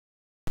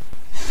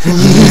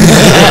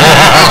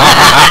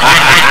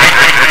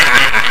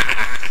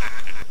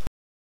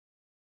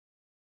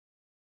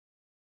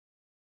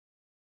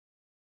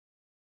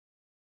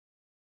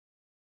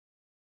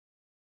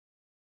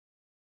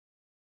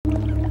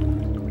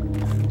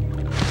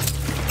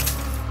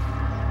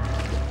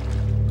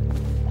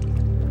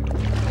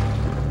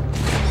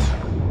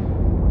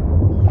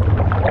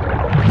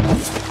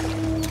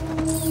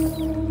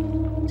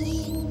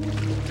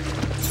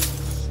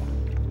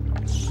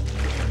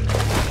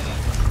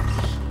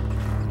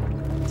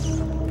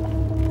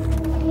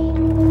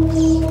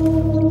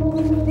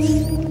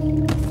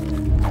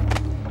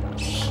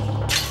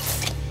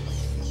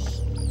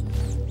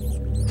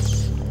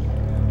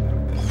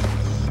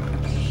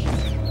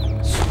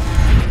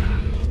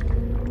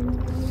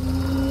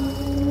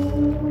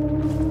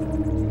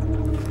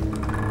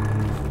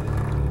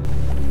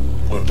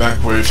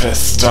Back where we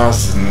first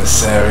started in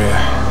this area.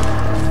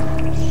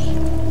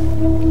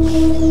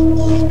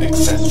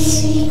 Except,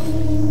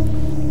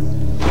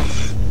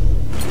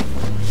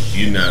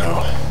 you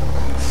know,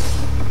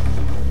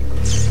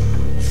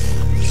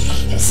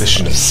 a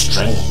position of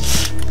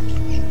strength.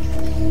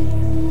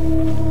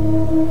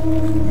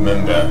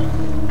 Remember,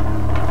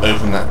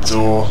 open that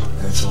door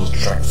and it will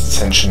attract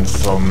attention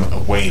from a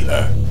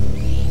whaler.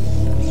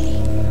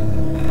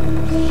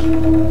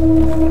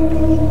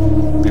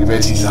 Be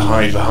ready to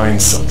hide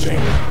behind something.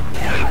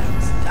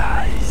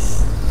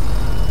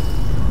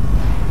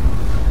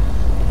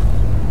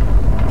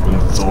 When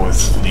the door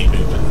is fully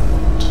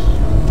opened.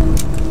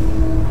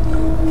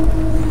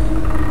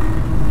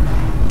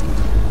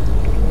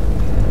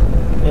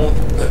 Well,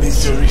 that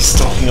means you're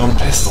restocking on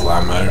pistol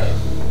ammo.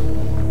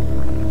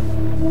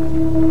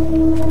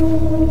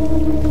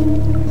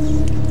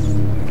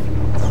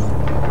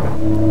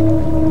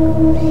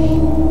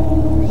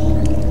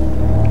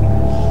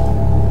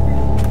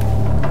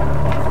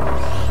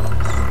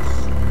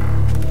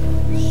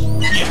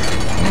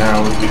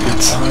 Now would be a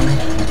good time.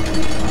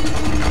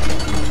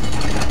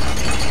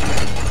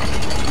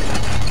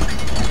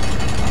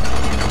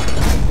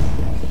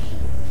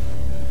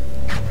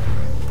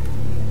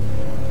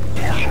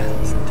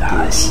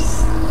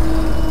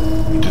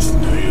 He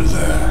doesn't know you're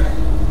there.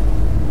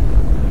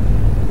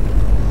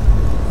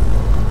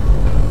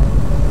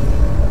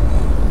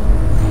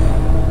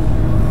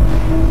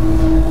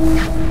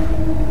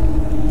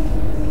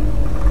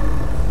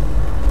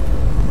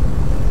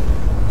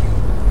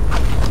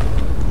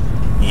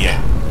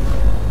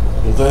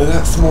 Although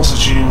that's more to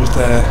do with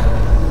their...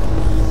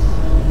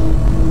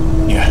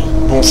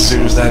 more to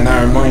do with their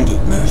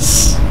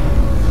narrow-mindedness.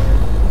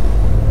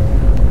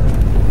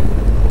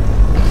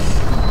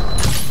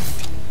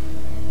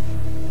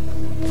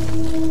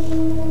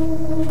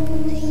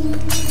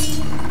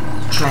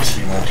 Try to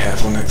be more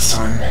careful next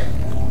time.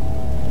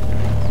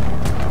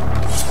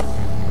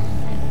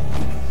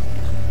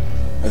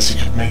 As you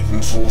could make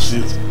them fall to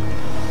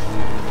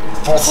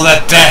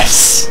their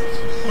deaths!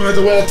 Why are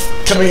the words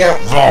coming out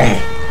wrong?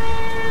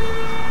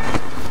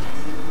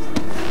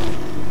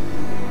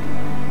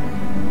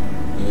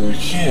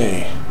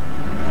 Okay,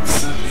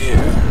 what's up here?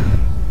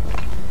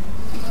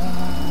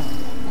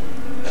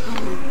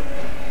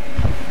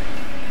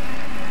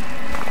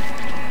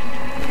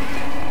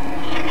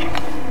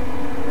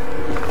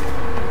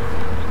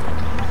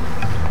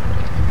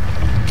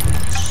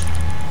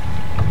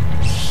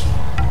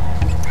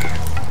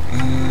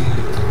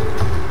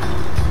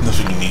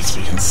 Nothing you need to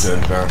be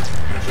concerned about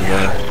over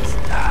there.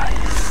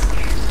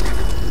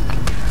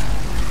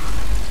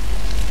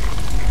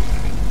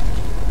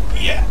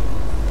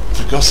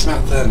 Forgot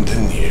about them,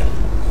 didn't you?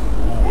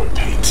 Ooh, a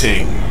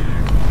painting.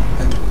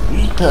 And a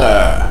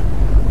Reaper.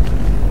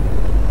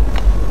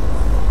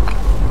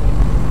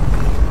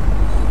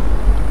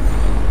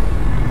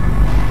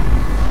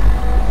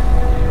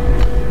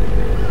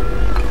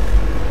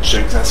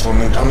 Check that's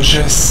one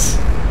unconscious.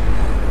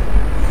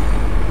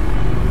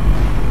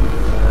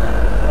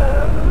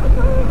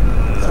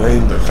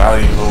 Plain but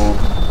valuable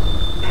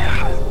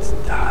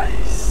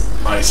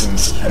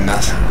items in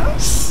that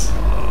house.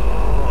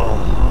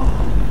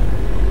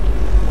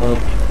 Well,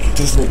 he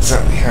doesn't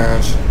exactly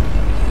have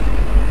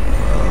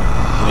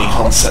any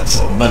concept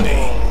of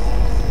money,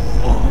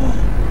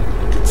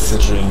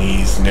 considering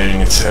he's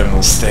nearing a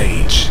terminal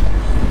stage,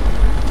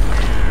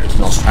 if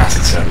not at a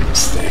terminal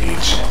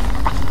stage.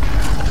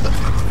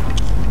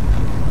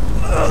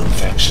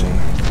 Infection.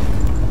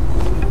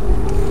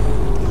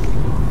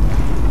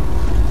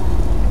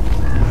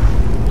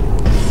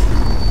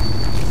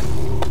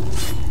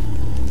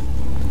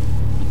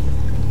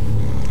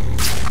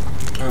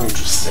 Oh,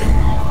 interesting.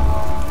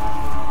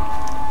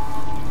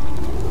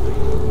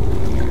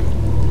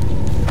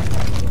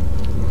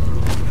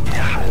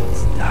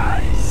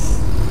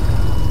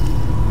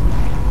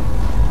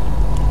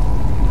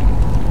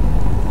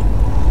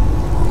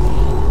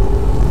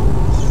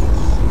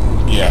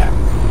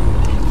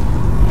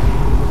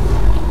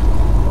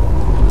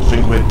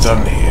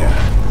 Done here.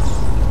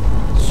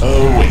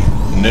 Oh wait,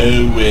 no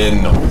we're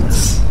not.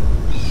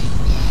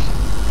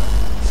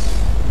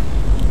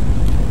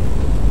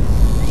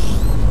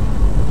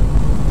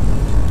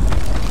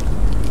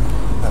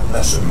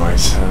 as it might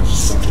have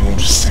something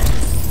interesting.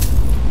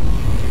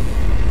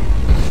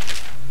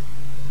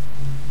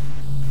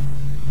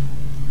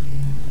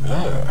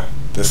 Ah,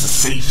 there's a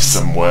safe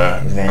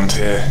somewhere around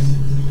here.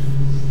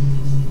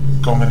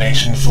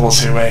 Combination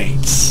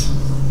 428.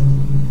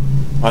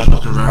 I'd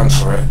look around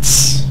for it.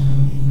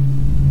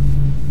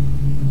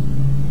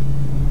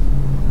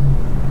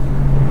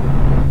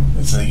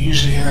 It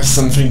usually has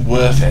something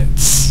worth it.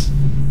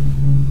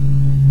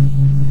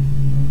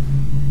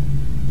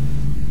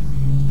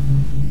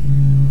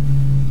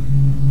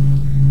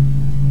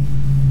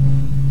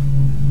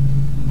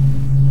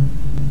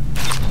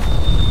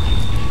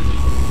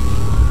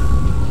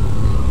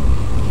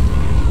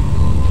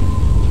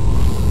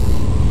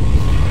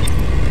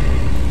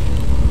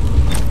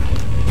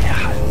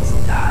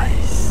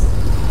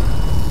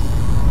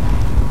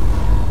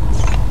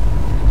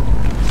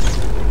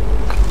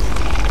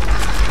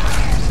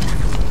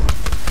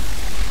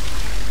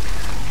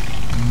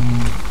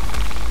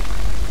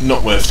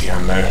 Not worth the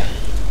ammo.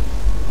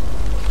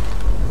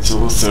 It's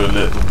also a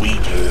little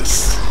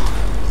weepers.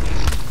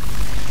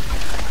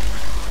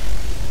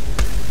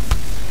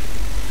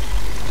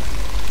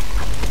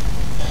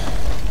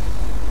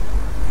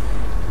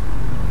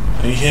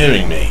 Are you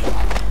hearing me?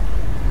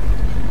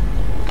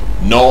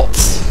 Not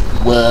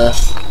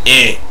worth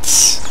it.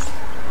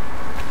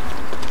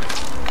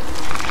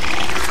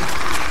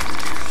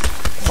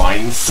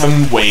 Find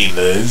some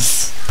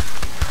whalers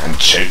and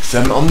choke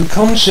them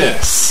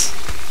unconscious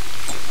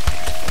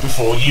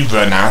before you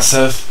run out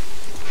of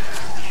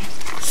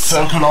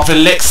circle of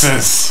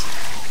elixirs.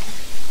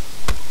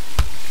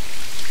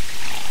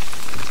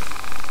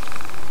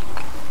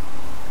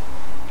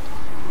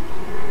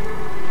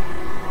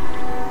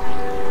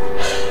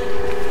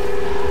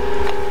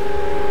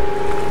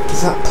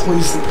 Does that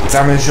poison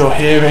damage your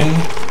hearing?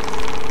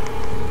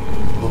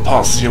 Or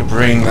parts of your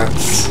brain that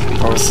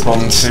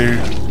correspond to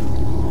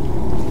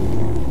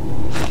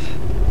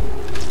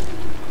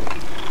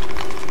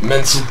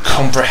mental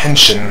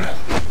comprehension?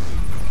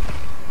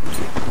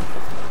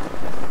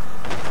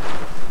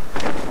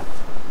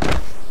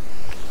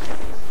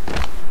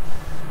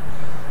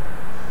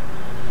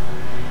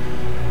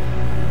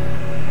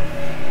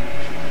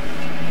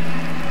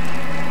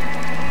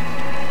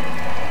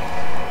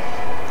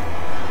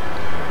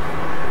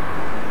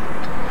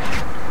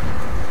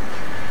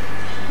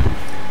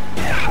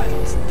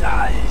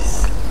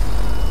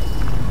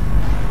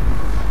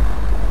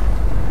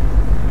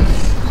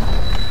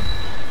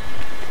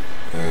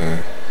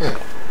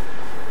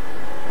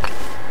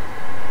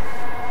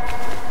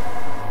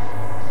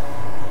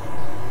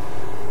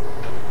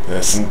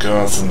 There's some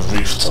guards on the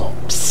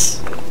rooftops.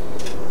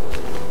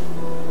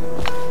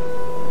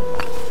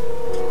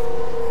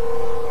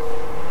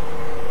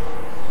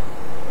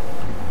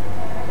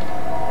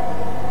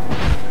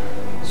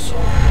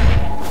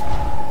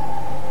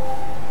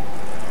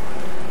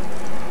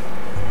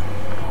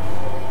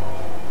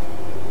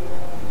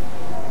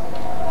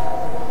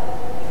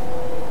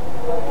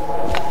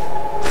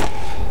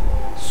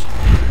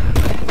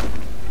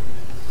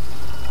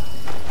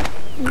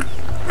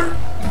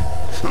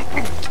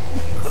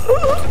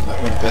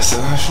 Better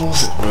than I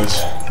thought it would.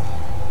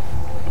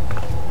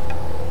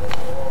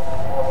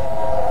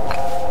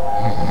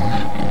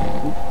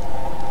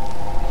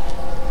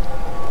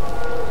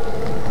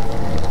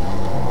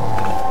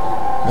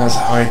 Now to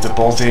hide the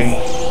body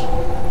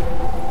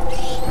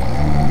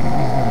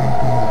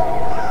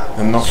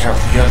and knock out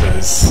the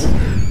others.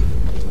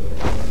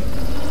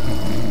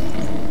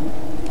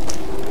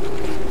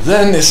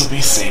 Then it'll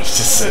be safe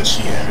to search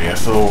the area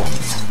for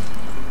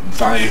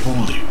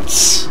valuable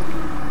loot.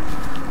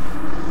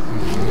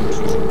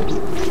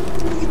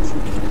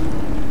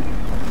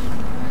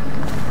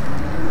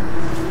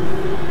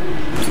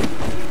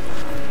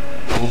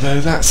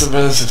 Although that's a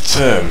relative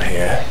term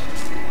here,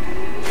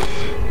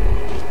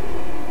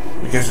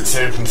 because it's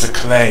open to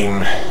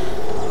claim,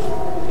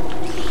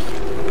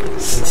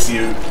 since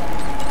the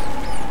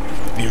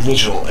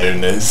original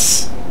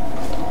owners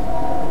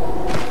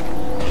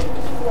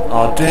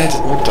are dead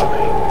or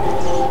dying.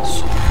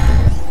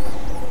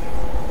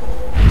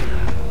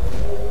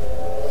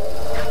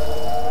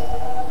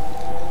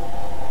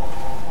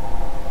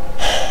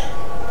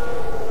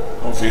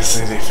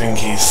 Obviously they think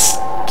he's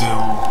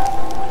still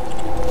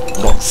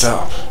locked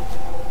up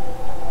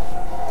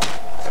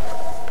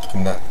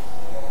in that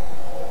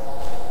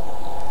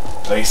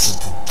place of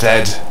the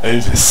dead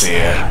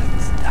overseer.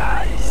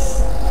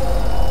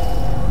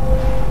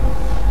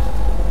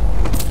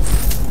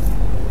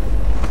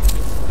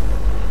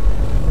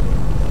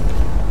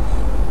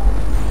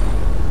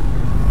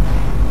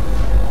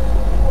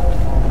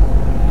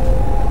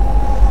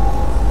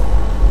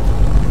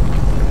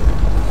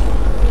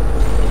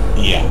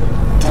 Yeah,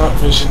 dark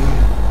vision,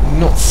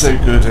 not so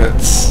good at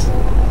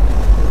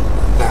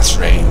that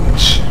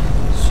range.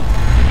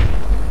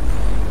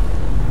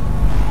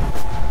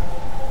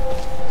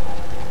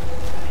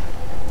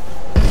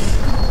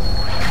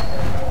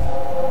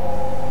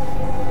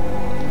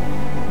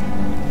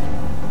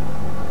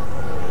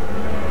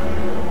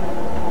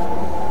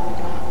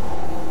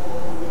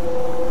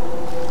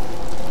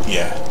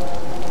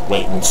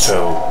 wait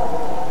until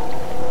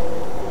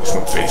it's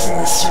not facing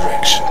this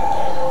direction.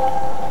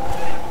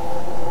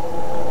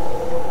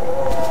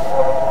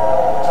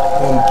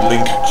 Then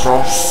blink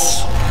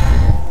across.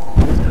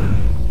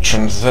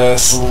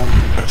 Transversal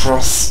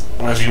across,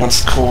 whatever you want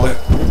to call it.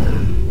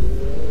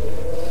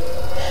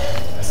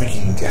 I think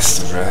you can guess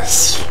the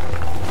rest.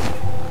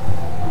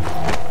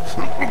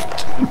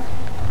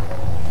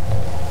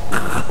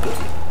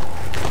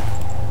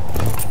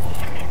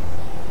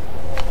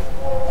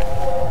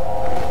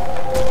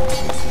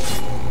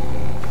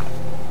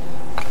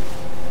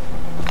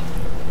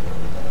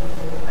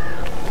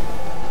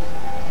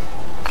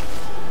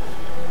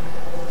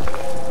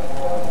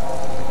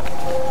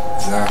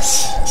 That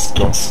has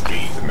got to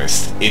be the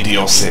most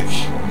idiotic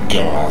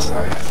guard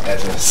I have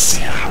ever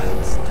seen.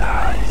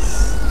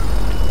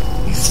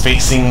 He's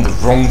facing the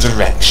wrong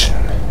direction.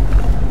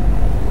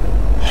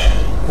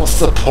 What's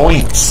the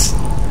point?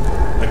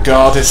 The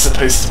guard is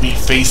supposed to be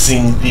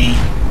facing the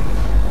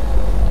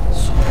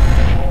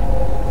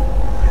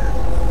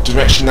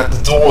direction that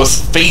the door is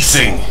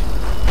facing.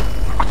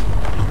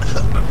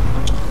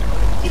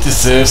 He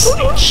deserves to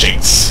be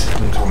shaked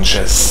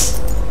unconscious.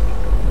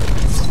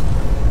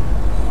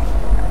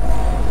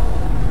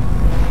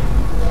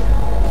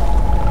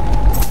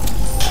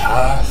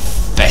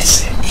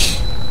 Pathetic.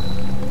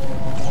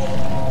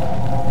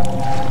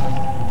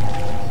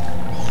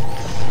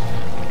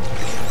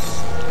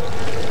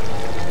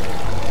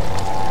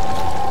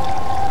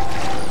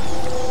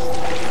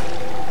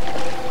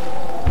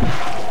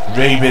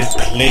 Rabid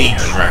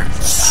plague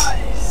rats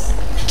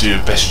could do a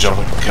better job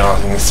of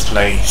guarding this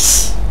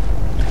place.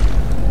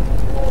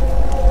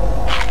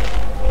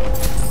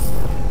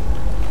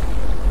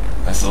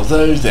 As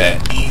although they're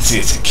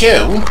easier to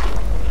kill,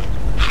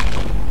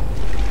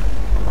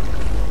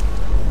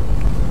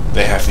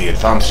 they have the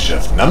advantage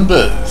of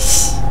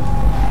numbers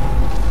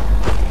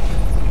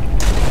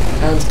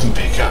and can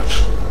pick up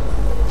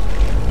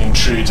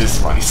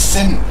intruders by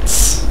scent.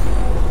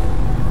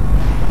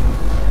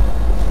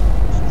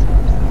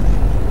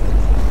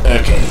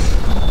 Okay,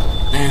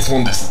 there's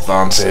one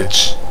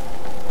disadvantage.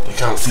 They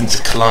can't seem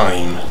to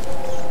climb.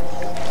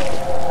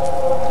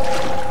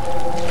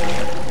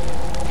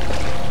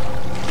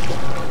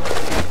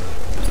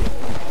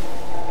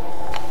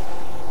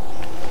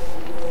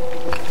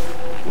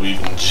 Or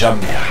even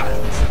jump.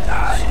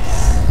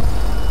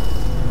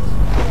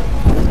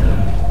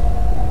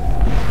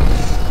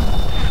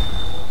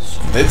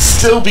 They'd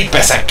still be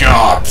better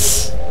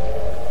guards.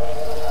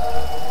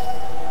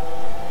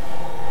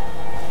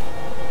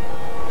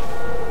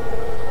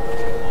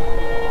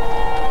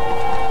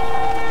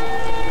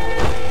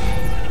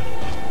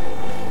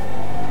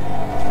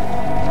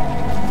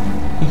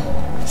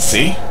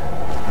 See?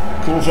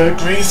 Corvo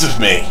agrees with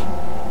me.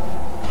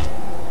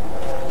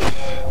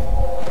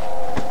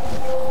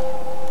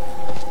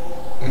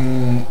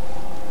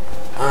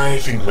 I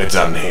think we're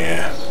done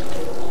here.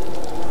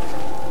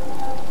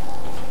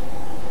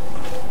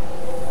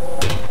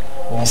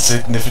 All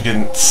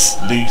significant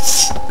loot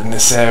in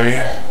this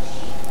area?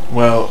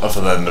 Well,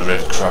 other than the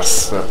river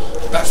crust, but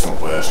that's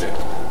not worth it.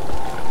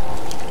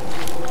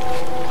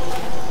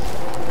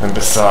 And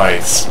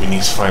besides, we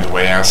need to find a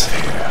way out of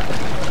here.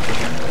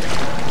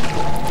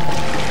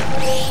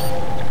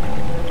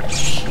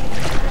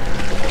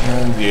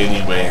 And the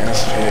only way out of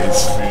here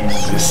is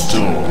through this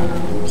door.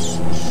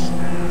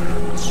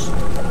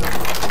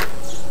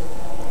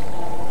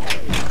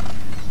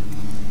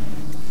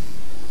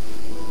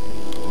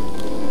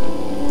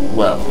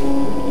 Well,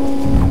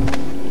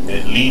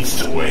 it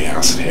leads the way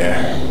out of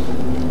here.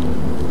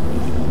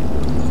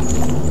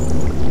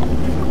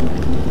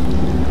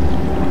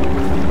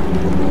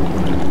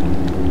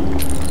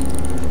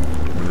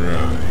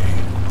 Right.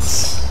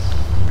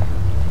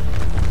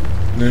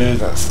 No,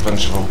 that's a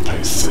bunch of old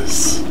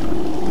posters.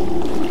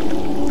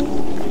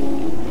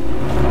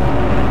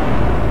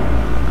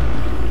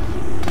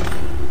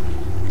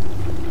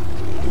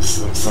 This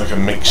looks like a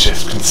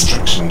makeshift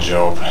construction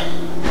job.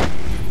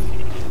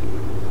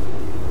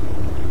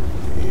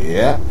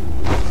 Yeah.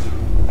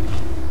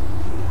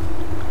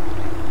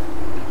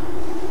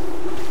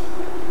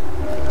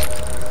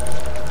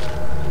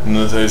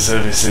 None of those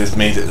services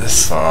made it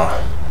this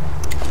far.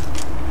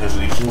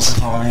 Heavily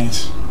fortified.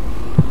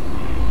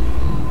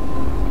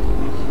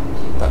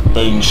 That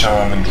bone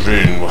charm and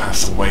rune will have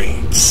to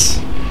wait.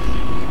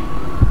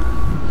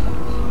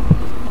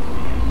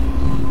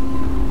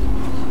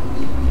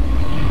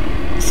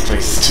 This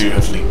place is too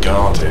heavily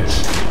guarded.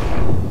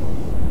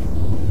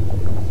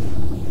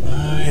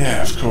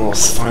 Yeah, of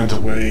course, find a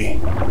way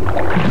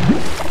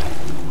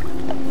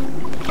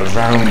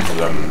around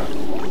them.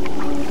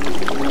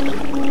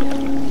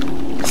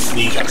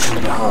 Sneak up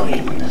from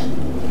behind.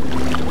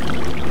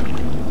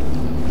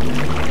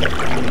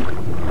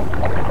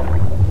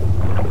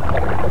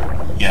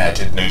 Yeah, I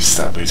did notice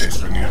that boot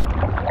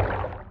exploding.